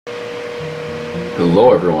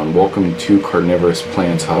Hello everyone, welcome to Carnivorous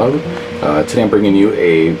Plants Hub. Today I'm bringing you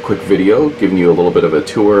a quick video giving you a little bit of a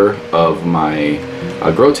tour of my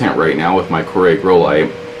grow tent right now with my Koray grow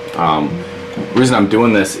light. The reason I'm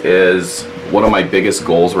doing this is one of my biggest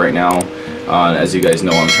goals right now. As you guys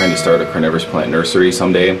know, I'm trying to start a carnivorous plant nursery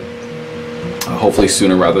someday, hopefully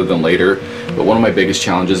sooner rather than later. But one of my biggest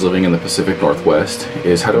challenges living in the Pacific Northwest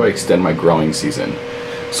is how do I extend my growing season?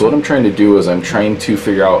 So what I'm trying to do is I'm trying to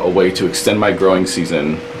figure out a way to extend my growing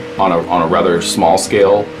season on a rather small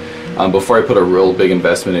scale before I put a real big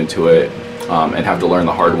investment into it and have to learn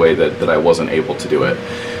the hard way that I wasn't able to do it.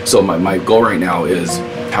 So my goal right now is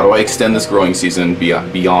how do I extend this growing season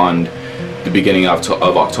beyond the beginning of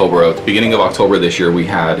October. At the beginning of October this year we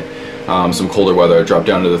had some colder weather. It dropped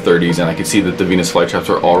down to the 30s and I could see that the Venus flytraps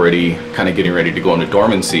are already kind of getting ready to go into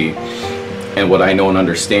dormancy. And what I know and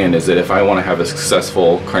understand is that if I want to have a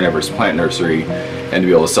successful carnivorous plant nursery and to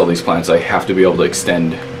be able to sell these plants, I have to be able to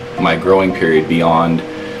extend my growing period beyond,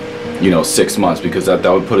 6 months, because that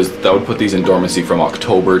would put these in dormancy from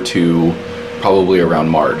October to probably around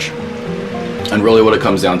March. And really what it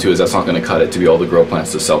comes down to is that's not going to cut it to be able to grow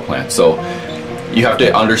plants to sell plants. So you have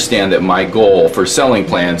to understand that my goal for selling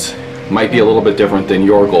plants might be a little bit different than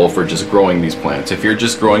your goal for just growing these plants. If you're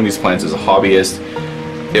just growing these plants as a hobbyist,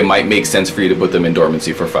 it might make sense for you to put them in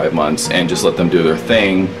dormancy for 5 months and just let them do their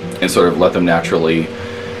thing and sort of let them naturally,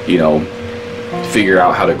 figure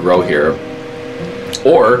out how to grow here.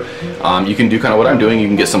 Or you can do kind of what I'm doing. You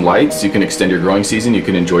can get some lights, you can extend your growing season, you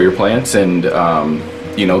can enjoy your plants and,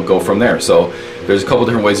 go from there. So there's a couple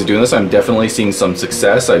different ways of doing this. I'm definitely seeing some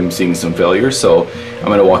success. I'm seeing some failures. So I'm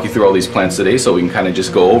going to walk you through all these plants today so we can kind of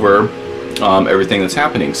just go over everything that's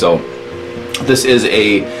happening. So this is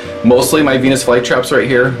mostly my Venus flytraps right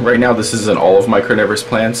here. Right now this isn't all of my carnivorous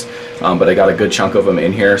plants, but I got a good chunk of them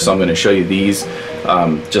in here, so I'm going to show you these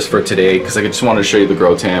just for today because I just wanted to show you the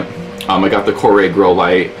grow tent. I got the Koray grow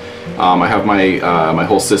light. I have my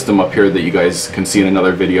whole system up here that you guys can see in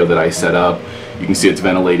another video that I set up. You can see it's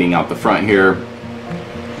ventilating out the front here.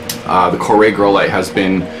 The Koray grow light has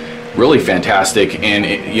been really fantastic, and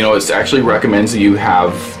it actually recommends that you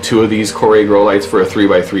have 2 of these Koray grow lights for a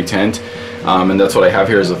 3x3 tent. And that's what I have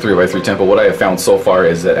here is a 3x3 tent. But what I have found so far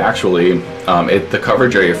is that actually the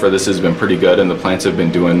coverage area for this has been pretty good, and the plants have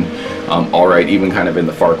been doing all right, even kind of in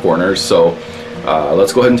the far corners. So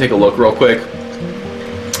let's go ahead and take a look real quick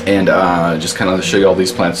and just kind of show you all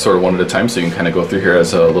these plants sort of one at a time so you can kind of go through here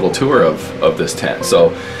as a little tour of this tent. So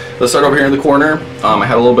let's start over here in the corner. I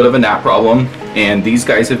had a little bit of a gnat problem, and these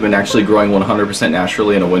guys have been actually growing 100%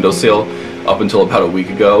 naturally in a windowsill up until about a week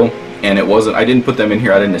ago. And I didn't put them in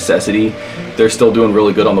here out of necessity. They're still doing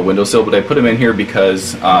really good on the windowsill, but I put them in here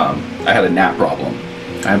because I had a gnat problem.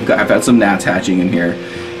 I've had some gnats hatching in here,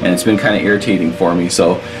 and it's been kind of irritating for me.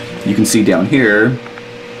 So you can see down here,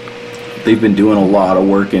 they've been doing a lot of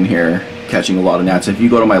work in here, catching a lot of gnats. If you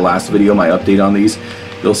go to my last video, my update on these,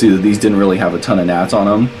 you'll see that these didn't really have a ton of gnats on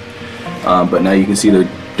them. But now you can see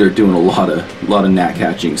they're doing a lot of gnat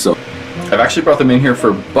catching. So I've actually brought them in here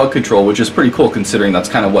for bug control, which is pretty cool considering that's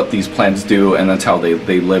kind of what these plants do and that's how they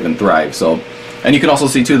live and thrive. So, and you can also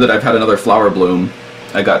see too that I've had another flower bloom.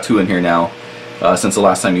 I got 2 in here now since the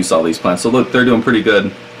last time you saw these plants. So look, they're doing pretty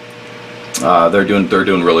good. They're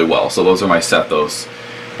doing really well. So those are my Sethos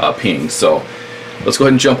pings. So let's go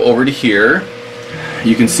ahead and jump over to here.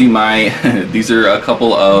 You can see these are a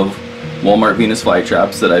couple of Walmart Venus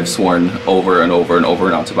flytraps that I've sworn over and over and over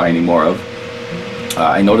not to buy any more of.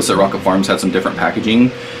 I noticed that Rocket Farms had some different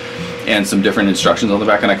packaging and some different instructions on the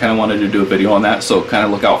back, and I kind of wanted to do a video on that, so kind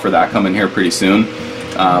of look out for that coming here pretty soon.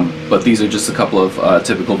 But these are just a couple of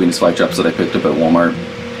typical Venus flytraps that I picked up at Walmart,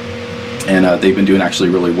 and they've been doing actually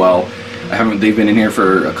really well. They've been in here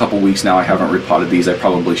for a couple weeks now. I haven't repotted these. I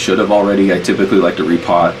probably should have already. I typically like to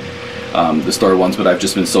repot the store ones, but I've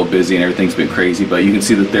just been so busy and everything's been crazy. But you can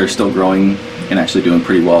see that they're still growing and actually doing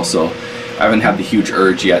pretty well. So I haven't had the huge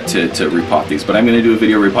urge yet to repot these, but I'm going to do a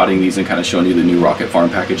video repotting these and kind of showing you the new Rocket Farm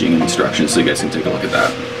packaging and instructions so you guys can take a look at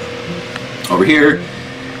that. Over here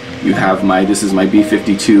you have this is my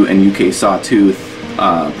B52 and UK sawtooth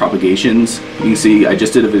propagations. You can see I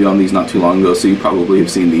just did a video on these not too long ago, so you probably have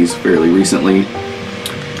seen these fairly recently.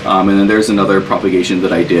 And then there's another propagation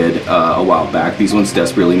that I did a while back. These ones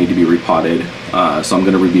desperately need to be repotted, so I'm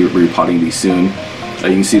going to be repotting these soon.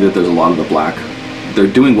 You can see that there's a lot of the black. They're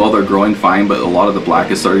doing well, they're growing fine, but a lot of the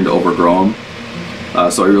black is starting to overgrow them.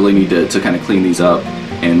 So I really need to kind of clean these up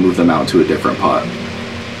and move them out to a different pot.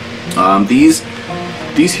 These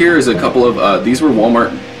here is a couple of, these were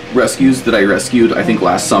Walmart rescues that I rescued I think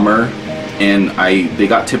last summer, and they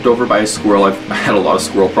got tipped over by a squirrel. I had a lot of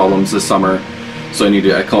squirrel problems this summer. So I need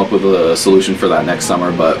to come up with a solution for that next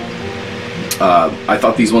summer. But I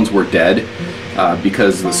thought these ones were dead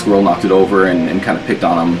because the squirrel knocked it over and kind of picked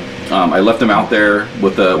on them. I left them out there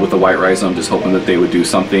with the white rhizome, just hoping that they would do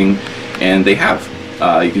something, and they have.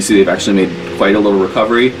 You can see they've actually made quite a little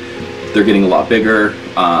recovery. They're getting a lot bigger,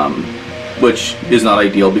 which is not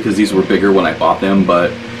ideal because these were bigger when I bought them,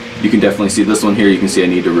 but you can definitely see this one here. You can see I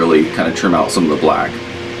need to really kind of trim out some of the black.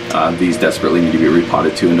 These desperately need to be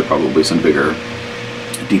repotted too into probably some bigger,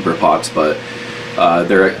 deeper pots, but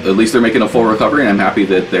at least they're making a full recovery, and I'm happy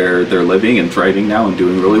that they're living and thriving now and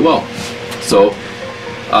doing really well. So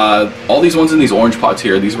all these ones in these orange pots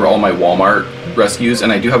here, these were all my Walmart rescues,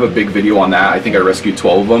 and I do have a big video on that. I think I rescued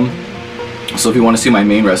 12 of them. So if you want to see my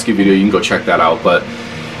main rescue video, you can go check that out. But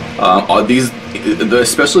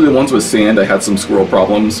especially the ones with sand, I had some squirrel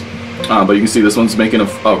problems. But you can see this one's making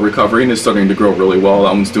a recovery and is starting to grow really well.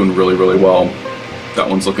 That one's doing really, really well. That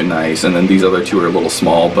one's looking nice. And then these other two are a little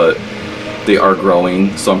small, but they are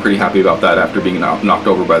growing. So I'm pretty happy about that after being knocked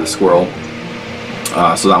over by the squirrel.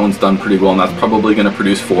 So that one's done pretty well, and that's probably going to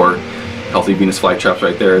produce 4 healthy Venus flytraps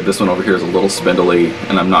right there. This one over here is a little spindly,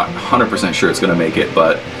 and I'm not 100% sure it's going to make it,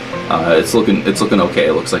 but it's looking okay.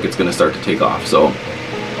 It looks like it's going to start to take off. So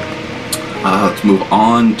let's move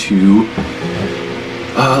on to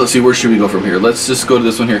let's see, where should we go from here? Let's just go to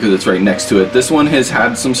this one here because it's right next to it. This one has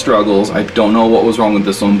had some struggles. I don't know what was wrong with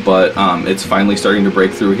this one, but it's finally starting to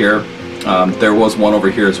break through here. There was one over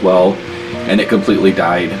here as well, and it completely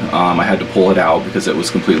died. I had to pull it out because it was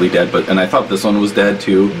completely dead, and I thought this one was dead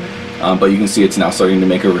too. But you can see it's now starting to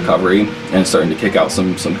make a recovery and starting to kick out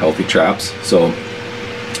some healthy traps. So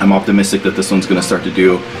I'm optimistic that this one's going to start to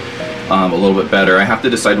do a little bit better. I have to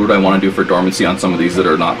decide what I want to do for dormancy on some of these that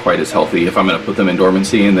are not quite as healthy. If I'm going to put them in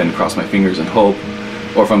dormancy and then cross my fingers and hope,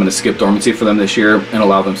 or if I'm going to skip dormancy for them this year and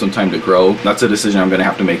allow them some time to grow. That's a decision I'm going to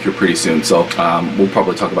have to make here pretty soon. So we'll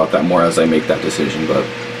probably talk about that more as I make that decision. But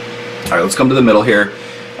all right, let's come to the middle here.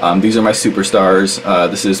 These are my superstars.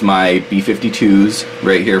 This is my B52s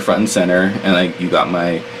right here front and center, and you got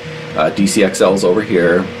my DCXLs over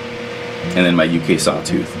here, and then my UK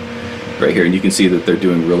Sawtooth right here, and you can see that they're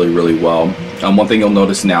doing really, really well. One thing you'll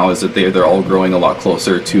notice now is that they're all growing a lot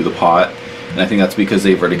closer to the pot, and I think that's because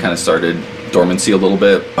they've already kind of started dormancy a little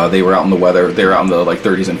bit. They were out in the weather. They were out in the like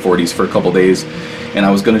 30s and 40s for a couple days, and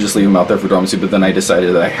I was going to just leave them out there for dormancy, but then I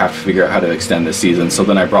decided that I have to figure out how to extend this season, so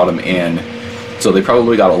then I brought them in. So they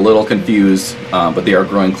probably got a little confused, but they are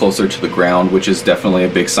growing closer to the ground, which is definitely a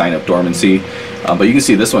big sign of dormancy. But you can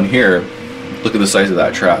see this one here, look at the size of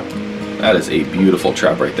that trap. That is a beautiful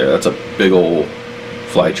trap right there. That's a big old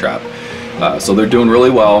fly trap. So they're doing really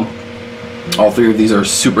well. All 3 of these are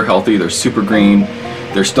super healthy. They're super green.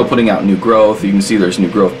 They're still putting out new growth. You can see there's new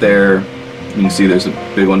growth there. You can see there's a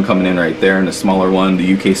big one coming in right there and a smaller one.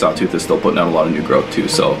 The UK Sawtooth is still putting out a lot of new growth too.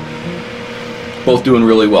 So both doing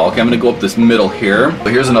really well. Okay, I'm going to go up this middle here.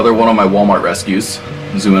 But here's another one of my Walmart rescues.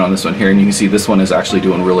 Zoom in on this one here, and you can see this one is actually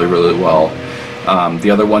doing really, really well. The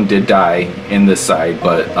other one did die in this side,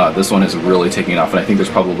 but this one is really taking off, and I think there's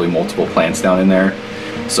probably multiple plants down in there.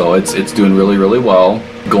 So it's doing really, really well.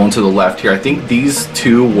 Going to the left here, I think these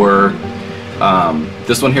two were,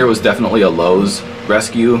 this one here was definitely a Lowe's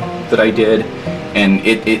rescue that I did. And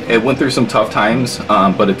it went through some tough times,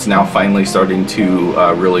 but it's now finally starting to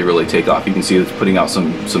really, really take off. You can see it's putting out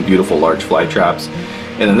some beautiful large fly traps.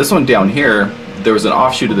 And then this one down here, there was an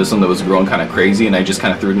offshoot of this one that was growing kind of crazy, and I just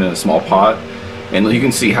kind of threw it in a small pot. And you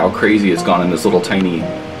can see how crazy it's gone in this little tiny,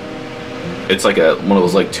 it's like one of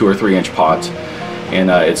those like 2 or 3 inch pots. And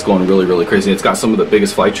it's going really, really crazy. It's got some of the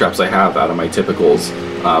biggest fly traps I have out of my typicals.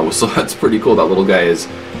 So that's pretty cool. That little guy is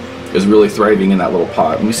really thriving in that little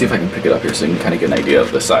pot. Let me see if I can pick it up here so you can kind of get an idea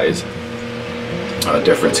of the size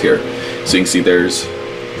difference here. So you can see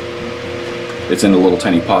it's in a little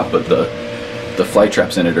tiny pot, but the fly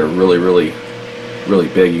traps in it are really, really, really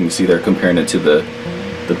big. You can see they're comparing it to the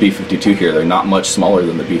B52 here. They're not much smaller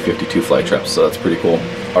than the B52 fly traps, so that's pretty cool.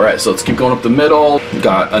 All right, so let's keep going up the middle.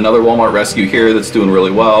 Got another Walmart rescue here that's doing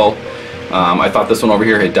really well. I thought this one over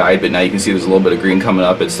here had died, but now you can see there's a little bit of green coming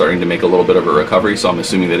up. It's starting to make a little bit of a recovery, so I'm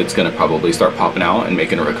assuming that it's going to probably start popping out and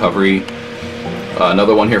making a recovery.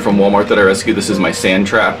 Another one here from Walmart that I rescued. This is my sand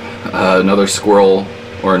trap. Another squirrel,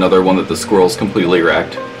 or another one that the squirrel's completely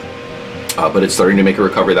wrecked. But it's starting to make a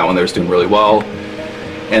recovery. That one there's doing really well.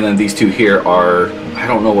 And then these two here are, I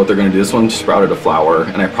don't know what they're going to do. This one sprouted a flower,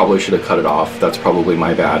 and I probably should have cut it off. That's probably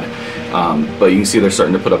my bad. But you can see they're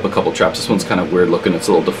starting to put up a couple traps. This one's kind of weird looking. It's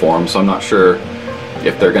a little deformed, so I'm not sure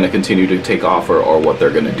if they're going to continue to take off or what they're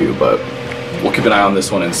going to do. But we'll keep an eye on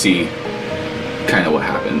this one and see kind of what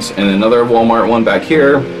happens. And another Walmart one back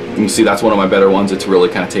here. You can see that's one of my better ones. It's really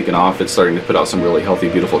kind of taken off. It's starting to put out some really healthy,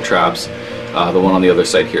 beautiful traps. The one on the other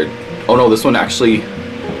side here, oh no, this one actually,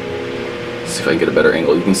 let's see if I can get a better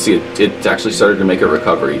angle. You can see it actually started to make a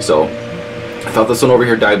recovery. So I thought this one over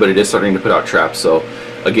here died, but it is starting to put out traps. So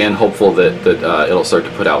again, hopeful that it'll start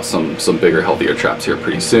to put out some bigger, healthier traps here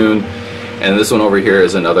pretty soon. And this one over here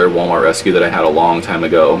is another Walmart rescue that I had a long time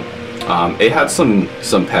ago. It had some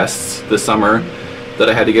pests this summer that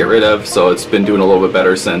I had to get rid of, so it's been doing a little bit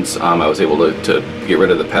better since I was able to get rid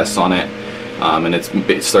of the pests on it, and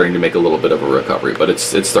it's starting to make a little bit of a recovery, but it's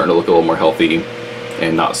starting to look a little more healthy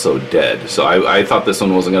and not so dead. So I thought this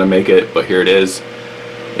one wasn't going to make it, but here it is.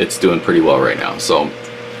 It's doing pretty well right now. So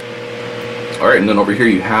alright, and then over here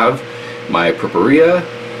you have my Purpurea,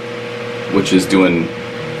 which is doing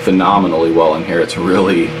phenomenally well in here. It's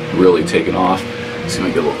really taken off. Let's see if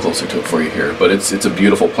I can get a little closer to it for you here. But it's a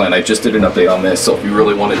beautiful plant. I just did an update on this, so if you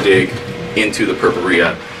really want to dig into the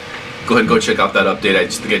Purpurea, go ahead and go check out that update. I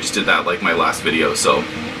think I just did that like my last video, so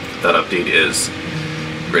that update is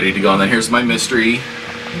ready to go. And then here's my mystery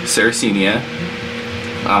Sarracenia.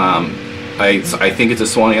 I think it's a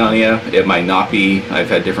Swanniania. It might not be. I've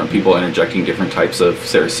had different people interjecting different types of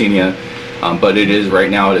Sarracenia, but it is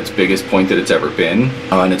right now at its biggest point that it's ever been,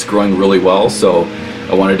 and it's growing really well. So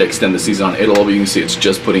I wanted to extend the season on it a little bit. You can see it's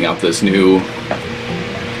just putting out this new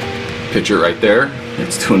picture right there.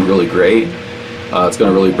 It's doing really great. It's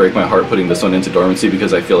going to really break my heart putting this one into dormancy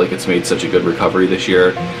because I feel like it's made such a good recovery this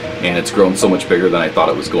year, and it's grown so much bigger than I thought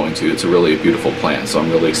it was going to. It's a really beautiful plant, so I'm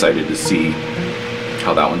really excited to see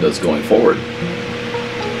how that one does going forward.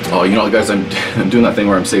 Oh, you know, guys, I'm doing that thing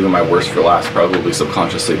where I'm saving my worst for last, probably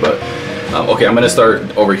subconsciously, but okay, I'm going to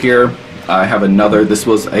start over here. I have another,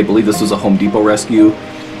 I believe this was a Home Depot rescue,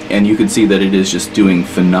 and you can see that it is just doing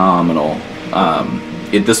phenomenal.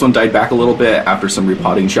 This one died back a little bit after some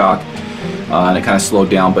repotting shock, and it kind of slowed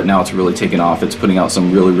down, but now it's really taken off. It's putting out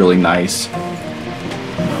some really nice,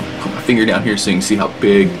 put my finger down here so you can see how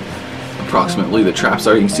big approximately the traps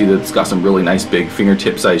are. You can see that it's got some really nice big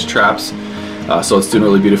fingertip sized traps, so it's doing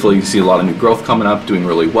really beautifully. You can see a lot of new growth coming up, doing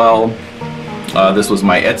really well. This was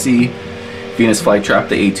my Etsy Venus Flytrap,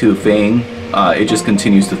 the A2 Fang. It just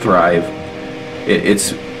continues to thrive.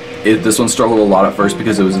 This one struggled a lot at first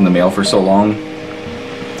because it was in the mail for so long,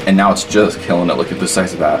 and now it's just killing it. Look at the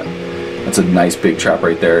size of that. That's a nice big trap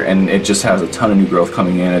right there, and it just has a ton of new growth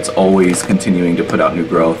coming in. It's always continuing to put out new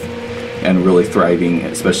growth and really thriving,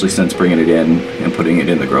 especially since bringing it in and putting it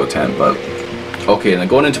in the grow tent. But okay, and then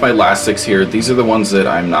going into my last 6 here, these are the ones that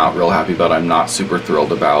I'm not real happy about. I'm not super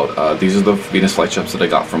thrilled about. These are the Venus Flytraps that I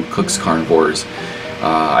got from Cook's Carnivorous.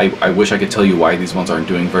 I wish I could tell you why these ones aren't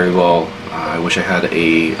doing very well. I wish I had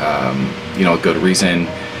a good reason.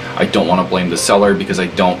 I don't want to blame the seller because I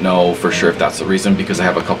don't know for sure if that's the reason, because I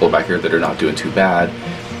have a couple back here that are not doing too bad.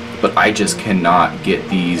 But I just cannot get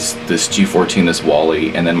this G14, this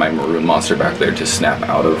Wally, and then my Maroon Monster back there to snap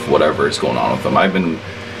out of whatever is going on with them. I've been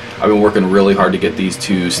working really hard to get these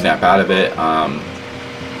to snap out of it,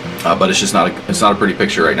 but it's just not a pretty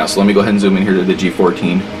picture right now. So let me go ahead and zoom in here to the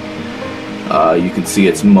G14. You can see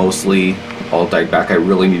it's mostly all died back. I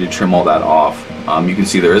really need to trim all that off. You can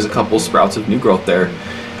see there is a couple sprouts of new growth there,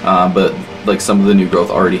 but like some of the new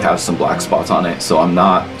growth already has some black spots on it, so I'm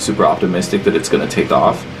not super optimistic that it's going to take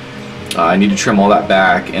off. I need to trim all that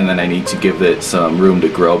back, and then I need to give it some room to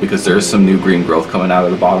grow because there's some new green growth coming out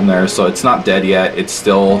of the bottom there. So it's not dead yet. It's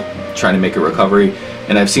still trying to make a recovery,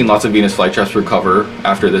 and I've seen lots of Venus Flytraps recover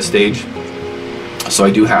after this stage. So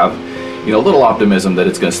I do have, a little optimism that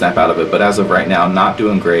it's going to snap out of it. But as of right now, not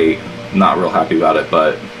doing great. Not real happy about it.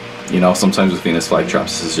 But sometimes with Venus Flytraps,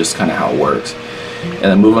 this is just kind of how it works. And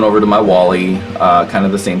then moving over to my Wally, kind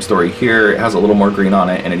of the same story here. It has a little more green on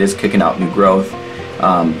it, and it is kicking out new growth.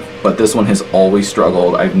 But this one has always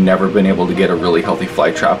struggled. I've never been able to get a really healthy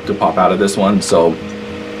Flytrap to pop out of this one. So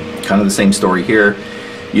kind of the same story here.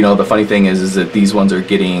 The funny thing is that these ones are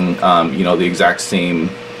getting, the exact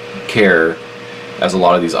same care as a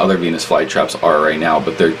lot of these other Venus Flytraps are right now,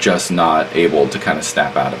 but they're just not able to kind of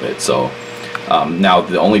snap out of it. So now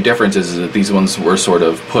the only difference is that these ones were sort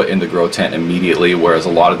of put in the grow tent immediately, whereas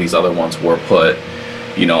a lot of these other ones were put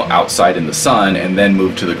outside in the sun and then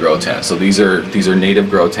moved to the grow tent. So these are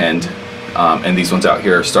native grow tent, and these ones out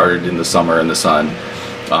here started in the summer in the sun,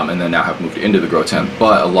 and then now have moved into the grow tent.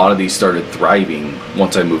 But a lot of these started thriving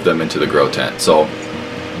once I moved them into the grow tent. So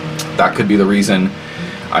that could be the reason.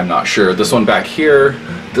 I'm not sure. This one back here,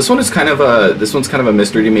 this one's kind of a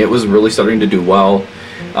mystery to me. It was really starting to do well,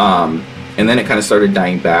 and then it kind of started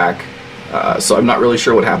dying back. So I'm not really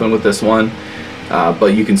sure what happened with this one.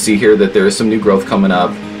 But you can see here that there is some new growth coming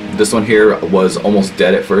up, This one here was almost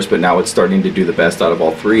dead at first, but now it's starting to do the best out of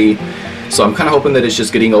all three. So I'm kind of hoping that it's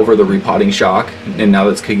just getting over the repotting shock, and now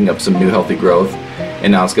that's kicking up some new healthy growth,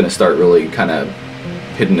 and now it's going to start really kind of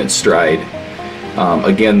hitting its stride.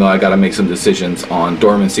 Again though, I got to make some decisions on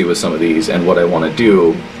dormancy with some of these and what I want to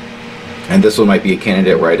do, and this one might be a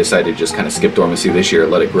candidate where I decide to just kind of skip dormancy this year,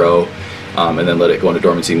 let it grow, and then let it go into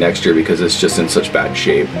dormancy next year because it's just in such bad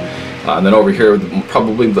shape. And then over here,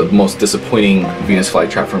 probably the most disappointing Venus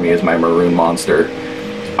flytrap for me is my maroon monster.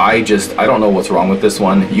 I don't know what's wrong with this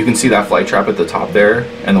one. You can see that flytrap at the top there,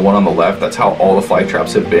 and the one on the left, that's how all the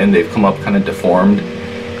flytraps have been. They've come up kind of deformed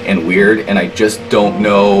and weird, and I just don't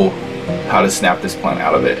know how to snap this plant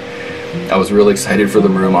out of it. I was really excited for the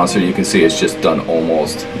maroon monster. You can see it's just done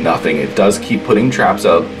almost nothing. It does keep putting traps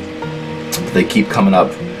up. They keep coming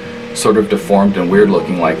up sort of deformed and weird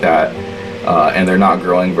looking like that, and they're not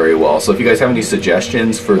growing very well. So if you guys have any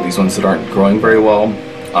suggestions for these ones that aren't growing very well,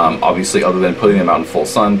 obviously other than putting them out in full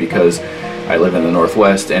sun, because I live in the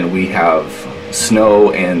Northwest and we have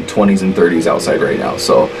snow and 20s and 30s outside right now,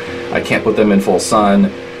 so I can't put them in full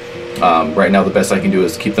sun. Right now the best I can do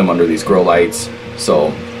is keep them under these grow lights.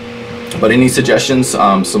 So, but any suggestions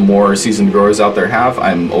some more seasoned growers out there have,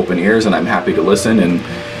 I'm open ears and I'm happy to listen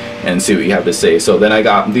and see what you have to say. So then I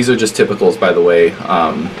got, these are just typicals by the way,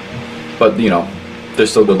 but you know, they're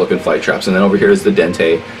still good looking flytraps. And then over here is the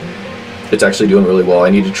dente. It's actually doing really well. I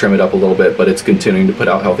need to trim it up a little bit, but it's continuing to put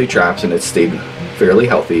out healthy traps and it's stayed fairly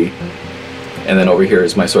healthy. And then over here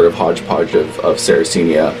is my sort of hodgepodge of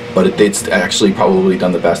Sarracenia, but it's actually probably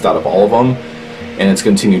done the best out of all of them, and it's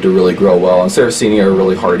continued to really grow well. And Sarracenia are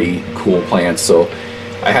really hardy, cool plants, so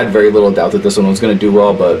I had very little doubt that this one was going to do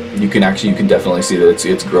well, but you can definitely see that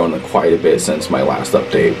it's grown quite a bit since my last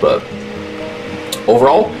update. But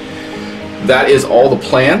overall, that is all the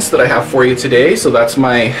plants that I have for you today. So that's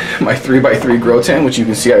my 3x3 grow tent, which you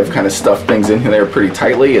can see I've kind of stuffed things in there pretty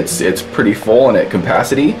tightly. It's pretty full and at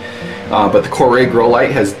capacity. But the Koray grow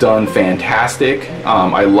light has done fantastic.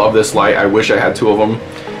 I love this light. I wish I had two of them.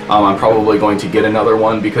 I'm probably going to get another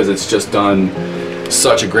one because it's just done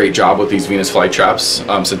such a great job with these Venus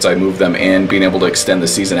flytraps since I moved them in, being able to extend the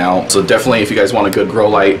season out. So definitely, if you guys want a good grow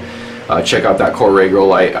light, check out that Koray grow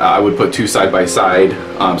light. I would put two side by side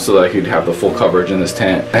so that I could have the full coverage in this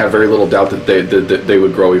tent. I have very little doubt that they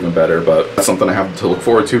would grow even better, but that's something I have to look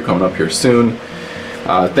forward to coming up here soon.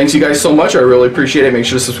 Thanks you guys so much. I really appreciate it. Make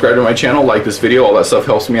sure to subscribe to my channel, like this video. All that stuff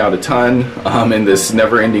helps me out a ton in this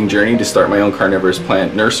never-ending journey to start my own carnivorous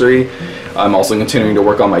plant nursery. I'm also continuing to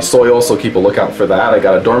work on my soil, so keep a lookout for that. I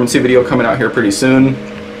got a dormancy video coming out here pretty soon,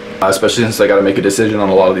 especially since I got to make a decision on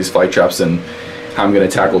a lot of these flytraps and how I'm going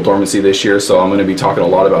to tackle dormancy this year. So I'm going to be talking a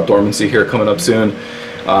lot about dormancy here coming up soon.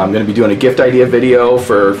 I'm going to be doing a gift idea video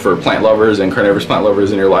for plant lovers and carnivorous plant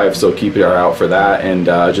lovers in your life, so keep your eye out for that, and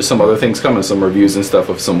just some other things coming, some reviews and stuff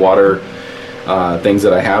of some water things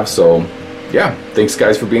that I have. So yeah, thanks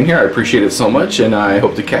guys for being here. I appreciate it so much, and I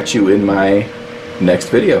hope to catch you in my next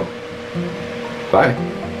video. Bye.